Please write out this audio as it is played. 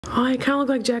Oh, I kind of look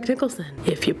like Jack Nicholson.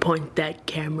 If you point that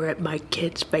camera at my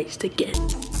kid's face again.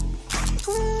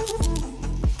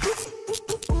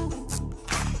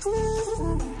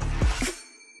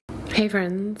 Hey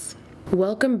friends.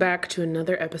 Welcome back to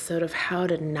another episode of How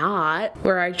to Not,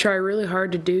 where I try really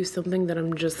hard to do something that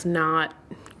I'm just not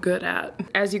good at.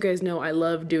 As you guys know, I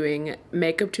love doing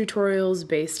makeup tutorials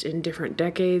based in different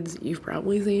decades. You've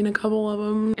probably seen a couple of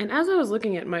them. And as I was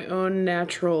looking at my own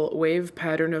natural wave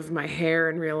pattern of my hair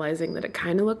and realizing that it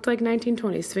kind of looked like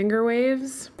 1920s finger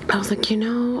waves, I was like, you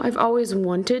know, I've always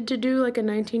wanted to do like a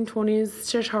 1920s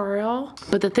tutorial.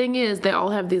 But the thing is, they all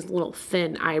have these little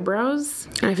thin eyebrows.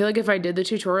 And I feel like if I did the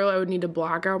tutorial, I would need to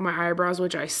block out my eyebrows,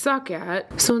 which I suck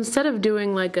at. So instead of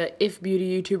doing like a if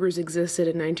beauty YouTubers existed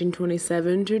in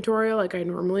 1927 tutorial like I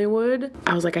normally would,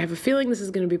 I was like, I have a feeling this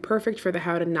is going to be perfect for the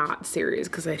How to Not series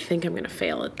because I think I'm going to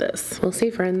fail at this. We'll see,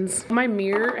 friends. My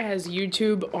mirror has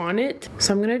YouTube on it,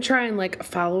 so I'm going to try and like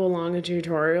follow along a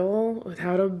tutorial with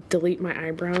how to delete my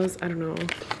eyebrows. I don't know.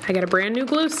 I got a brand new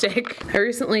glue stick. I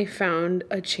recently found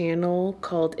a channel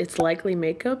called It's Likely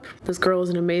Makeup. This girl is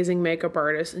an amazing makeup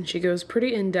artist and she goes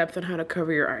pretty in depth on how to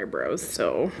cover your eyebrows,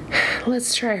 so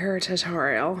let's try her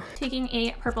tutorial. Taking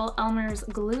a purple Elmer's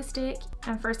glue stick,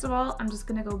 and first of all, I'm just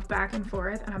gonna go back and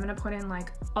forth and I'm gonna put in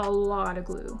like a lot of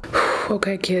glue.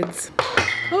 Okay, kids.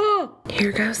 Oh,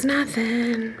 here goes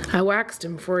nothing. I waxed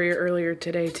him for you earlier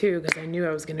today too because I knew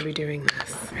I was gonna be doing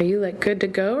this. Are you like good to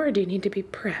go or do you need to be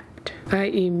prepped? I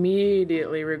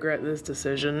immediately regret this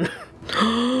decision.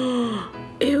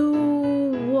 Ew.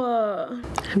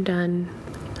 I'm done.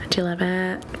 Do you love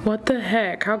it? What the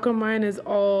heck? How come mine is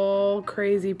all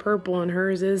crazy purple and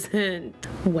hers isn't?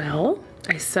 Well,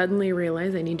 I suddenly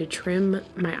realized I need to trim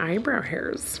my eyebrow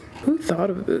hairs. Who thought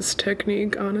of this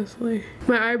technique, honestly?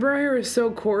 My eyebrow hair is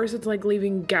so coarse, it's like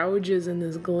leaving gouges in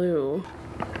this glue.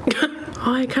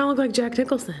 Oh, I kind of look like Jack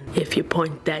Nicholson. If you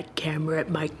point that camera at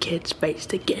my kid's face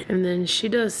again. And then she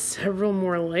does several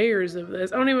more layers of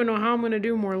this. I don't even know how I'm gonna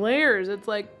do more layers. It's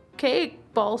like cake,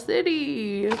 Ball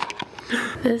City.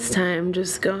 This time,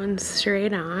 just going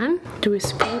straight on. Do we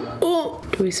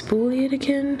spoolie it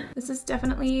again? This is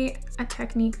definitely a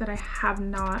technique that I have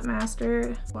not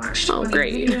mastered. Oh,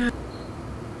 great.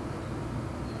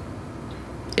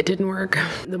 It didn't work.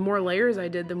 The more layers I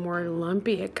did, the more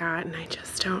lumpy it got, and I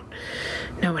just don't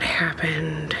know what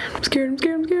happened. I'm scared, I'm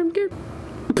scared, I'm scared, I'm scared.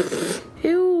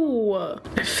 Ew.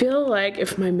 I feel like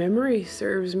if my memory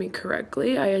serves me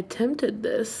correctly, I attempted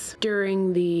this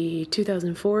during the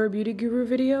 2004 Beauty Guru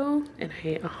video, and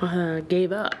I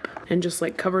gave up and just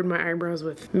like covered my eyebrows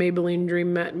with Maybelline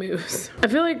Dream Matte Mousse. I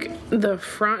feel like the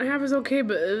front half is okay,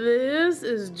 but this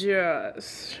is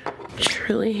just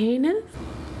truly heinous.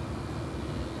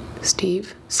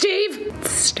 Steve?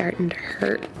 It's starting to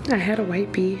hurt. I had a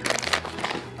white bee.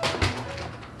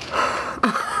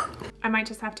 I might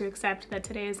just have to accept that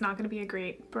today is not going to be a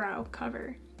great brow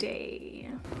cover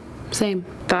day. Same.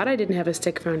 Thought I didn't have a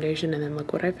stick foundation and then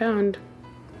look what I found.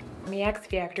 The X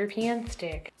Factor pan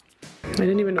stick. I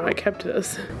didn't even know I kept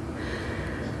this.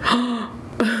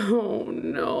 Oh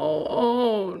no,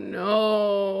 oh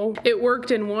no. It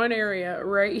worked in one area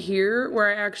right here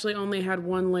where I actually only had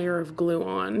one layer of glue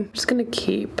on. I'm just gonna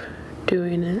keep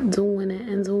doing it, doing it,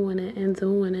 and doing it, and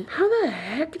doing it. How the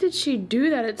heck did she do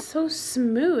that? It's so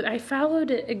smooth. I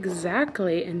followed it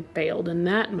exactly and failed, and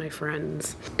that, my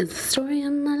friends, is the story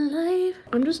of my life.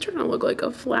 I'm just trying to look like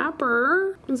a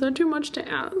flapper. Is that too much to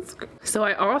ask? So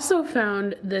I also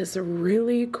found this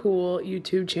really cool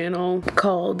YouTube channel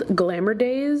called Glamour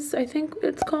Days, I think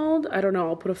it's called. I don't know,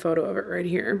 I'll put a photo of it right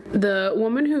here. The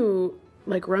woman who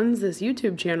like runs this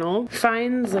YouTube channel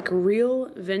finds like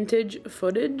real vintage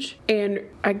footage and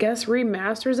I guess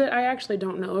remasters it. I actually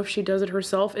don't know if she does it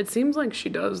herself. It seems like she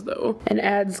does though, and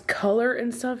adds color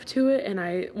and stuff to it. And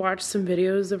I watched some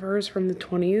videos of hers from the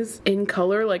 20s in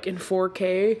color, like in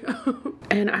 4K.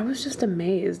 And I was just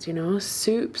amazed, you know,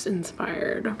 soups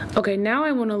inspired. Okay, now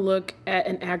I want to look at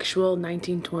an actual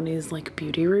 1920s like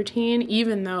beauty routine,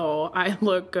 even though I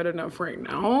look good enough right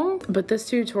now. But this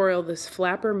tutorial, this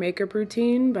flapper makeup routine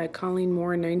by Colleen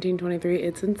Moore in 1923.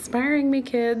 It's inspiring me,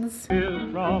 kids.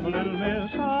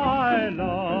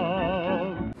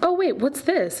 Oh wait, what's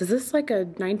this? Is this like a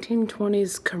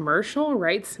 1920s commercial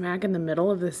right smack in the middle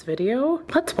of this video?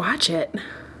 Let's watch it.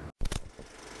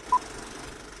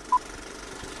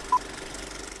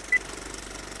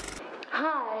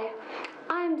 Hi,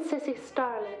 I'm Sissy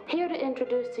Starlet, here to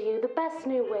introduce to you the best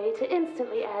new way to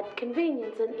instantly add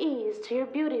convenience and ease to your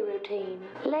beauty routine.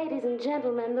 Ladies and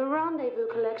gentlemen, the Rendezvous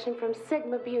collection from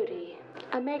Sigma Beauty,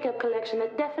 a makeup collection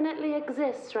that definitely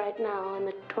exists right now in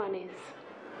the 20s.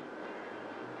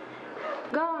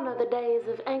 Gone are the days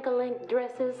of ankle-length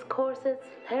dresses, corsets,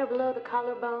 hair below the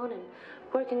collarbone, and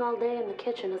working all day in the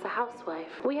kitchen as a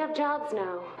housewife. We have jobs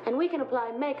now, and we can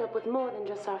apply makeup with more than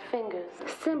just our fingers.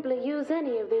 Simply use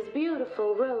any of these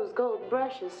beautiful rose gold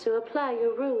brushes to apply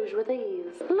your rouge with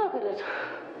ease. Look at it.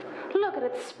 Look at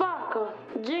it sparkle.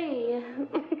 Gee.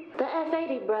 The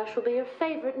F80 brush will be your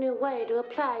favorite new way to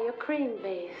apply your cream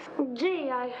base. Gee,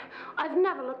 I've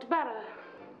never looked better.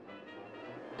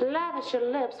 Lavish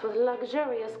your lips with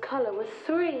luxurious color with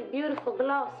 3 beautiful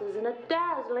glosses in a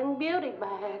dazzling beauty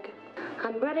bag.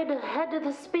 I'm ready to head to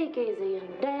the speakeasy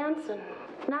and dance and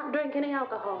not drink any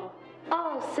alcohol.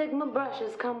 All Sigma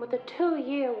brushes come with a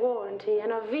 2-year warranty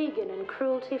and are vegan and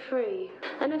cruelty-free.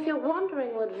 And if you're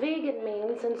wondering what vegan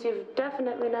means, since you've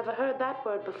definitely never heard that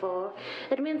word before,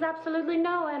 it means absolutely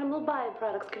no animal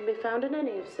byproducts can be found in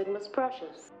any of Sigma's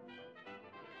brushes.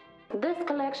 This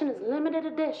collection is limited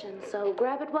edition, so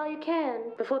grab it while you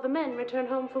can, before the men return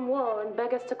home from war and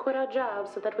beg us to quit our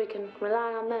jobs so that we can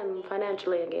rely on them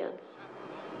financially again.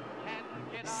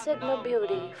 Sigma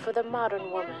Beauty for the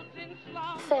modern woman.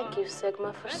 Thank you,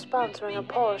 Sigma, for sponsoring a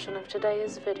portion of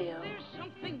today's video.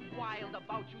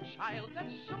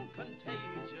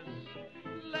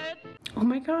 Oh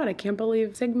my god, I can't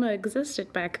believe Sigma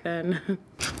existed back then.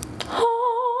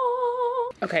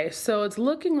 Okay, so it's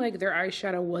looking like their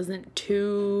eyeshadow wasn't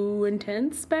too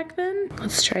intense back then.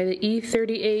 Let's try the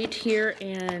E38 here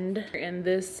and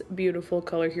this beautiful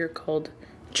color here called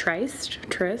Trist.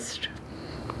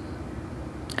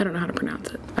 I don't know how to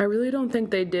pronounce it. I really don't think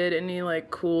they did any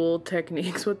like cool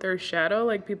techniques with their shadow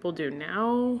like people do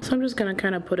now. So I'm just gonna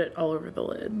kind of put it all over the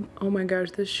lid. Oh my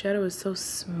gosh, this shadow is so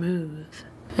smooth.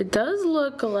 It does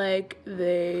look like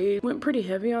they went pretty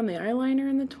heavy on the eyeliner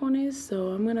in the 20s, so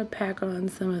I'm gonna pack on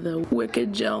some of the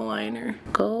Wicked Gel Liner.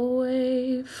 Go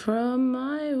away from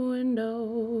my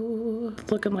window. It's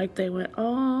looking like they went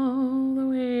all the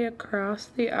way across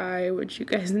the eye, which you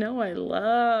guys know I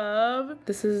love.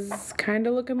 This is kind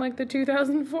of looking like the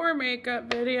 2004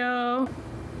 makeup video.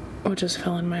 Oh, it just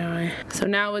fell in my eye. So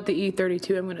now with the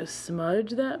E32, I'm gonna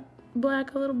smudge that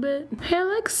black a little bit. Hey, I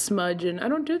like smudging. I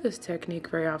don't do this technique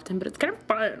very often, but it's kind of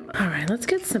fun. All right, let's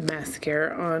get some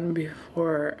mascara on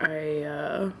before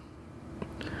I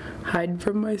hide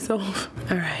from myself.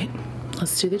 All right,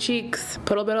 let's do the cheeks.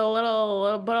 Put a little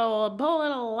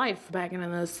life back into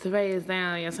this face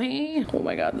now, you see? Oh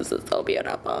my god, this is so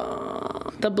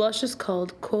beautiful. The blush is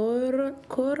called Cor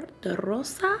de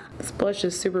Rosa. This blush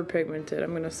is super pigmented.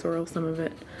 I'm gonna swirl some of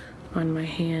it on my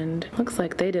hand. Looks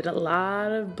like they did a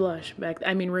lot of blush back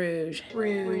I mean rouge.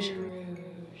 Rouge.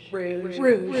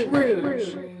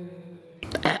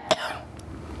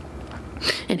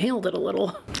 Inhaled it a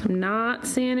little. I'm not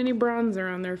seeing any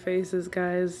bronzer on their faces,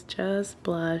 guys. Just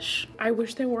blush. I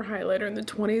wish they wore highlighter in the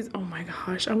 20s. Oh my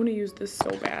gosh, I want to use this so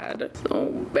bad. So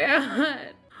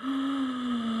bad.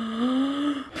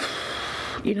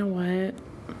 You know what?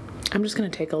 I'm just gonna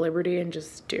take a liberty and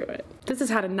just do it. This is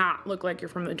how to not look like you're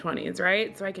from the 20s,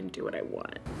 right? So I can do what I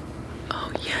want.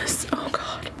 Oh yes, oh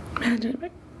God. Imagine if I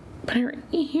put it right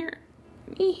here.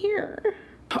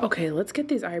 Okay, let's get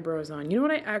these eyebrows on. You know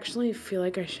what I actually feel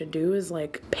like I should do is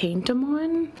like paint them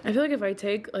on. I feel like if I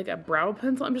take like a brow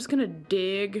pencil, I'm just gonna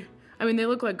dig. I mean, they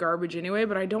look like garbage anyway,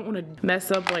 but I don't want to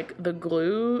mess up like the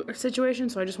glue situation.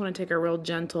 So I just want to take a real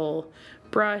gentle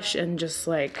brush and just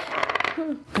like,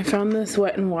 I found this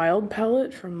Wet n Wild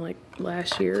palette from like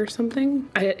last year or something.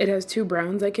 It has 2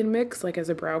 browns I can mix like as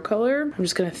a brow color. I'm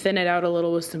just gonna thin it out a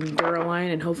little with some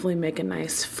Duraline and hopefully make a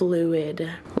nice fluid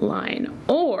line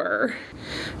or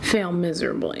fail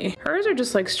miserably. Hers are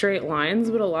just like straight lines,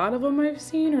 but a lot of them I've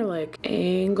seen are like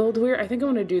angled weird. I think I'm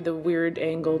gonna do the weird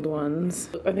angled ones.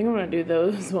 I think I'm gonna do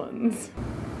those ones.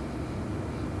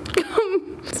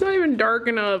 It's not even dark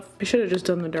enough. I should have just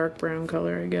done the dark brown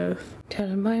color, I guess. Tell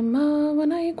my mom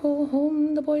when I go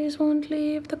home, the boys won't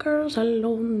leave the girls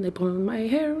alone. They pull my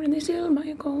hair and they steal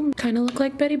my comb. Kind of look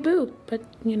like Betty Boop, but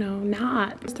you know,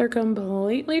 not. They're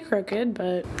completely crooked,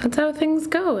 but that's how things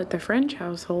go at the French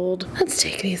household. Let's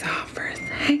take these off for a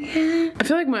second. I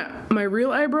feel like my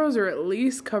real eyebrows are at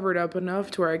least covered up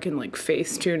enough to where I can like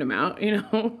face tune them out, you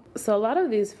know? So a lot of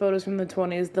these photos from the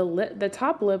 20s, the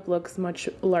top lip looks much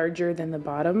larger than the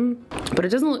bottom, but it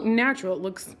doesn't look natural. It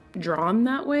looks drawn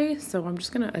that way, so I'm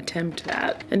just gonna attempt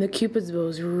that. And the Cupid's bow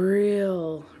is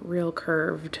real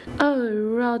curved. Oh,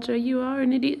 Roger, you are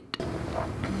an idiot.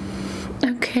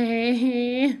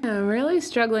 Okay, I'm really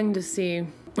struggling to see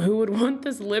Who would want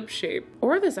this lip shape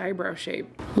or this eyebrow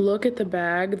shape? Look at the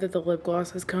bag that the lip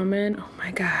gloss has come in. Oh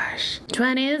my gosh.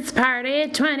 20s party,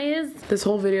 20s. This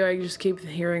whole video I just keep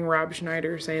hearing Rob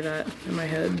Schneider say that in my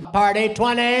head. Party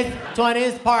 20s,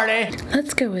 20s party.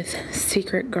 Let's go with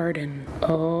Secret Garden.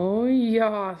 Oh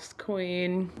yes,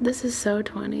 queen. This is so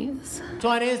 20s.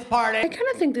 20s party. I kind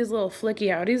of think these little flicky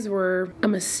outies were a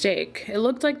mistake. It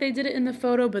looked like they did it in the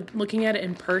photo, but looking at it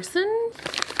in person,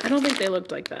 I don't think they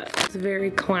looked like that. It's very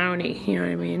clowny, you know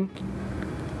what I mean?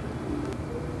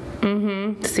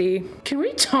 See? Can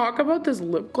we talk about this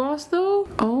lip gloss though?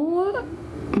 Oh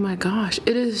my gosh,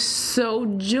 it is so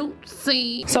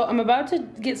juicy. So I'm about to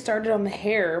get started on the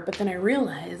hair, but then I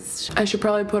realized I should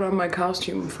probably put on my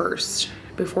costume first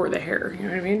before the hair, you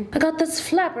know what I mean? I got this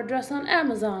flapper dress on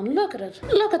Amazon. Look at it.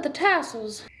 Look at the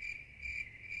tassels.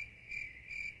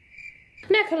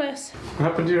 Nicholas. What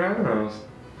happened to your eyebrows?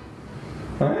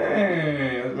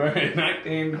 Hey, it's very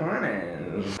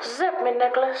 1920s. Zip me,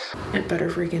 Nicholas. It better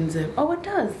freaking zip. Oh, it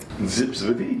does. Zips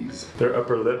with ease. Their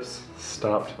upper lips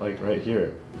stopped like right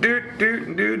here. Do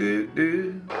do do do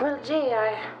do. Well, gee,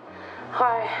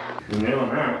 Hi. You're nailing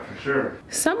that for sure.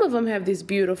 Some of them have these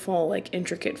beautiful, like,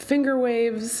 intricate finger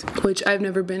waves, which I've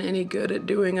never been any good at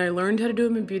doing. I learned how to do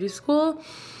them in beauty school,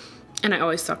 and I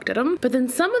always sucked at them. But then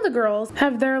some of the girls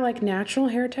have their, like, natural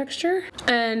hair texture.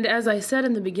 And as I said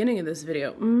in the beginning of this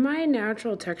video, my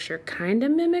natural texture kind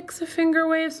of mimics a finger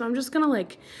wave, so I'm just gonna,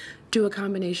 like, do a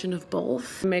combination of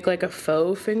both. Make like a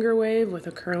faux finger wave with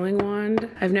a curling wand.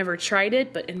 I've never tried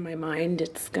it, but in my mind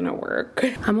it's gonna work.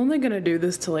 I'm only gonna do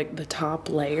this to like the top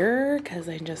layer because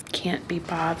I just can't be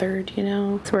bothered, you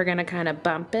know? So we're gonna kind of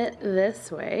bump it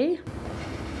this way.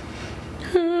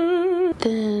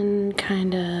 Then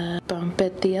kind of bump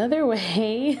it the other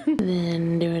way.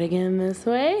 Then do it again this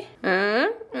way.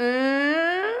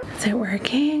 Is it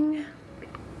working?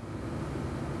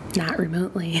 Not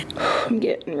remotely. I'm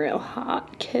getting real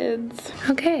hot, kids.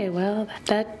 Okay, well,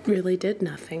 that really did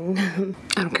nothing. I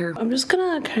don't care. I'm just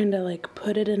gonna kind of like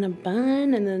put it in a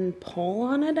bun and then pull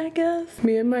on it, I guess.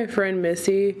 Me and my friend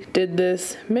Missy did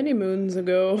this many moons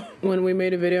ago when we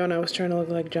made a video and I was trying to look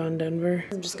like John Denver.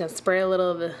 I'm just gonna spray a little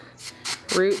of the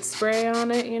root spray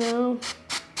on it, you know?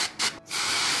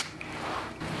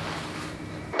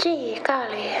 Gee,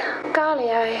 golly,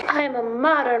 I'm a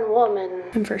modern woman.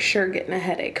 I'm for sure getting a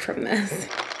headache from this.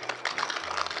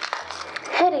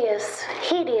 Hideous.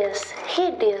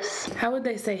 How would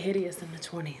they say hideous in the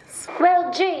 20s?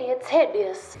 Well, gee, it's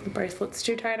hideous. The bracelet's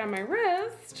too tight on my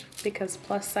wrist because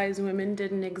plus size women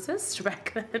didn't exist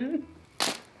back then.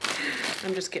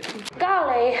 I'm just kidding.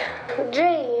 Golly, gee.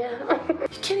 You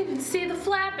can't even see the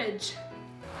flappage.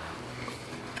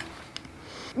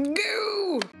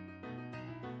 Goo!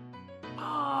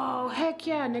 Oh, heck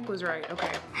yeah, Nick was right.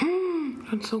 Okay.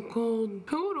 It's so cold.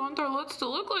 Who would want their lips to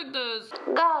look like this?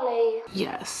 Golly.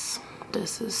 Yes,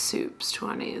 this is Soup's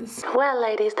 20s. Well,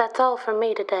 ladies, that's all for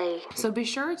me today. So be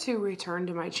sure to return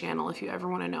to my channel if you ever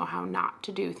want to know how not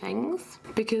to do things.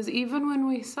 Because even when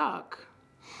we suck,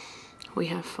 we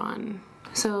have fun.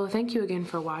 So thank you again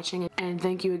for watching, and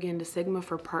thank you again to Sigma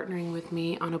for partnering with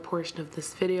me on a portion of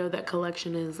this video. That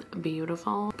collection is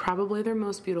beautiful. Probably their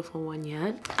most beautiful one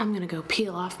yet. I'm gonna go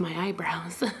peel off my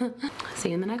eyebrows. See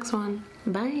you in the next one.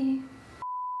 Bye.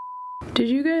 Did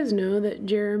you guys know that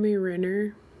Jeremy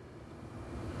Renner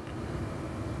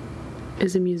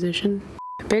is a musician?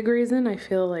 Big reason I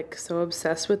feel like so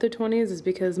obsessed with the 20s is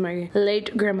because my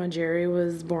late grandma Jerry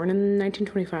was born in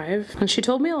 1925 and she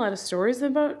told me a lot of stories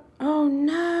about, oh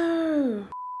no,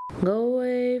 go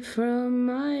away from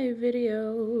my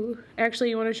video.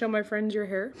 Actually, you want to show my friends your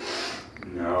hair?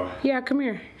 No. Yeah, come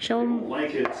here. Show I them. don't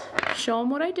like it. Show them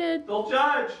what I did. They'll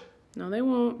judge. No, they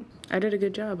won't. I did a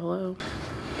good job. Hello.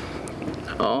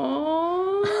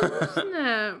 Oh,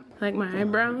 snap. Like my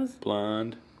eyebrows?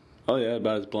 Blonde. Oh yeah,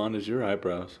 about as blonde as your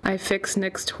eyebrows. I fixed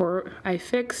Nick's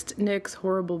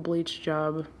horrible bleach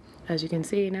job. As you can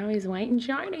see, now he's white and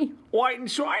shiny. White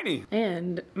and shiny.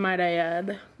 And, might I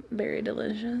add, very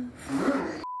delicious.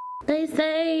 They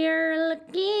say you're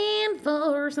looking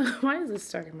for some... Why is this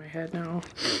stuck in my head now?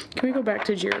 Can we go back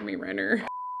to Jeremy Renner?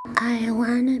 I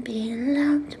wanna be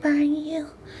loved by you.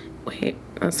 Wait,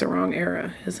 that's the wrong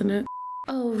era, isn't it?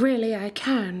 Oh, really, I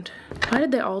can't. Why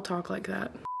did they all talk like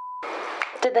that?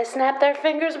 Did they snap their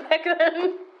fingers back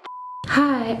then?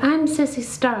 Hi, I'm Sissy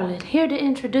Starlet, here to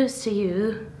introduce to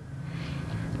you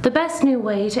the best new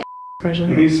way to You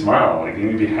need to smile, like you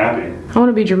need to be happy. I want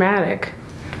to be dramatic.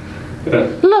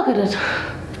 Good. Look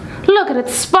at it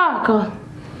sparkle.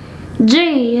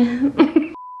 Gee.